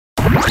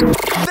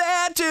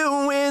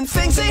doing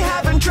things they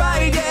haven't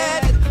tried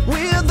yet.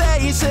 Will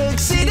they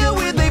succeed or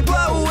will they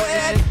blow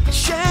it?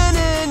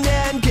 Shannon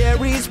and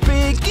Gary's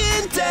big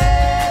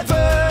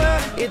endeavor.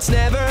 It's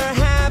never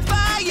have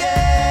I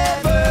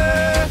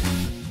ever.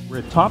 We're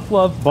at Top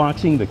Glove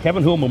Boxing, the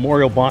Kevin Hill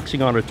Memorial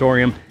Boxing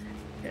Auditorium.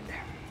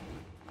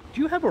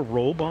 Do you have a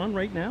robe on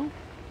right now?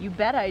 You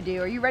bet I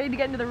do. Are you ready to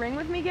get into the ring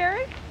with me,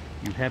 Gary?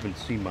 You haven't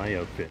seen my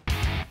outfit.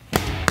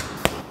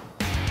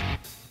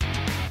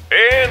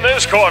 In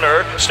this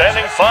corner,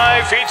 standing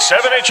 5 feet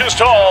 7 inches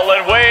tall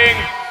and weighing,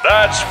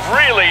 that's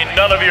really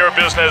none of your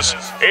business,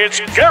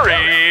 it's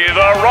Gary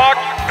the Rock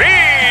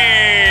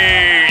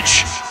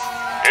Beach.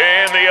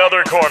 In the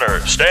other corner,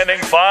 standing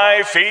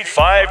 5 feet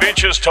 5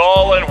 inches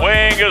tall and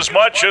weighing as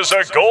much as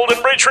a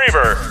golden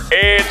retriever,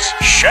 it's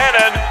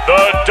Shannon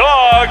the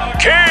Dog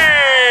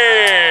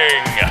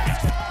King.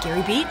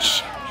 Gary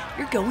Beach,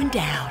 you're going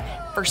down.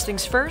 First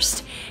things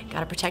first,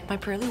 gotta protect my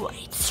pearly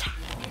whites.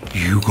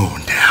 You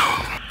going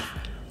down.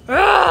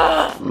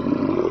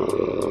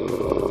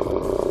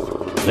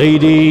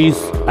 Ladies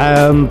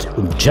and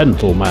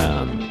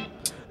gentlemen,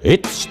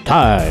 it's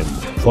time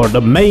for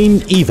the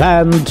main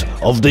event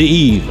of the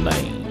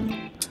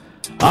evening.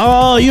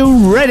 Are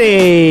you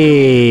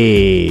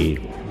ready?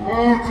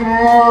 Hang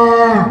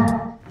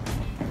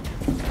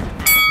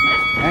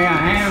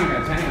on.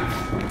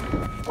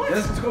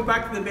 Let's go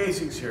back to the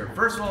basics here.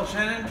 First of all,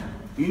 Shannon,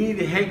 you need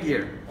a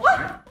headgear.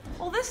 What?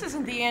 Well, this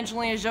isn't the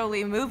Angelina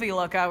Jolie movie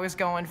look I was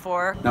going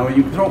for. Now, when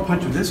you throw a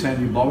punch with this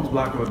hand, you always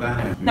block it with that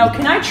hand. Now,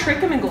 can I trick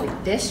him and go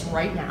like this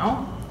right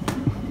now?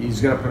 He's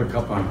got to put a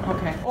cup on.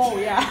 Okay. Oh,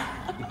 yeah.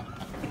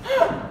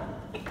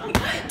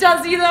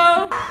 Does he,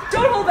 though?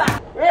 Don't hold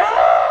back.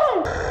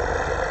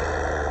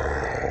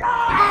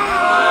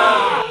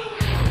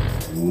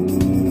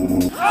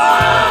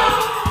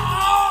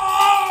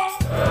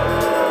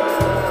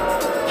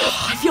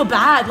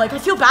 I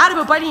feel bad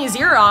about biting his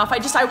ear off.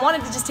 I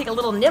wanted to just take a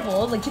little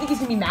nibble. Like, do you think he's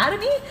gonna be mad at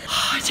me?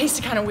 It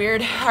tasted kind of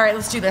weird. All right,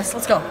 let's do this.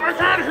 Let's go. I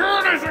can't hear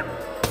anything.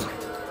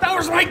 That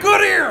was my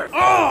good ear.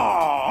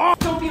 Oh!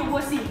 Don't be a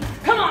wussy.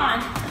 Come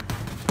on.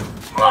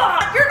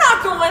 You're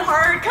not going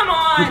hard. Come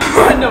on.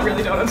 No,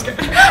 really don't. I'm scared.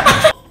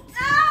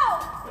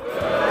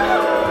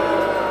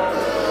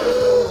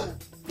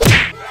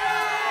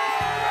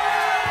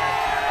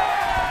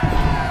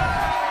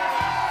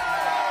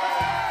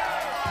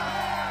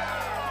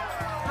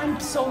 I'm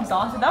so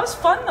exhausted. That was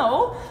fun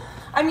though.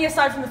 I mean,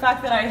 aside from the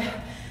fact that I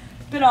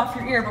bit off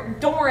your ear, but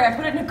don't worry, I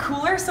put it in a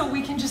cooler so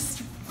we can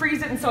just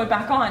freeze it and sew it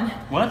back on.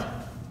 What?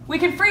 We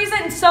can freeze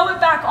it and sew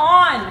it back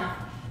on.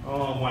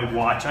 Oh, my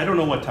watch. I don't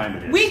know what time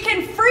it is. We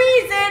can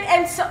freeze it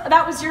and so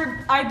that was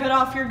I bit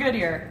off your good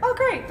ear. Oh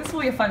great, this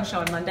will be a fun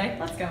show on Monday.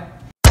 Let's go.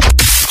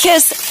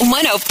 KiSS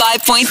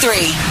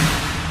 105.3.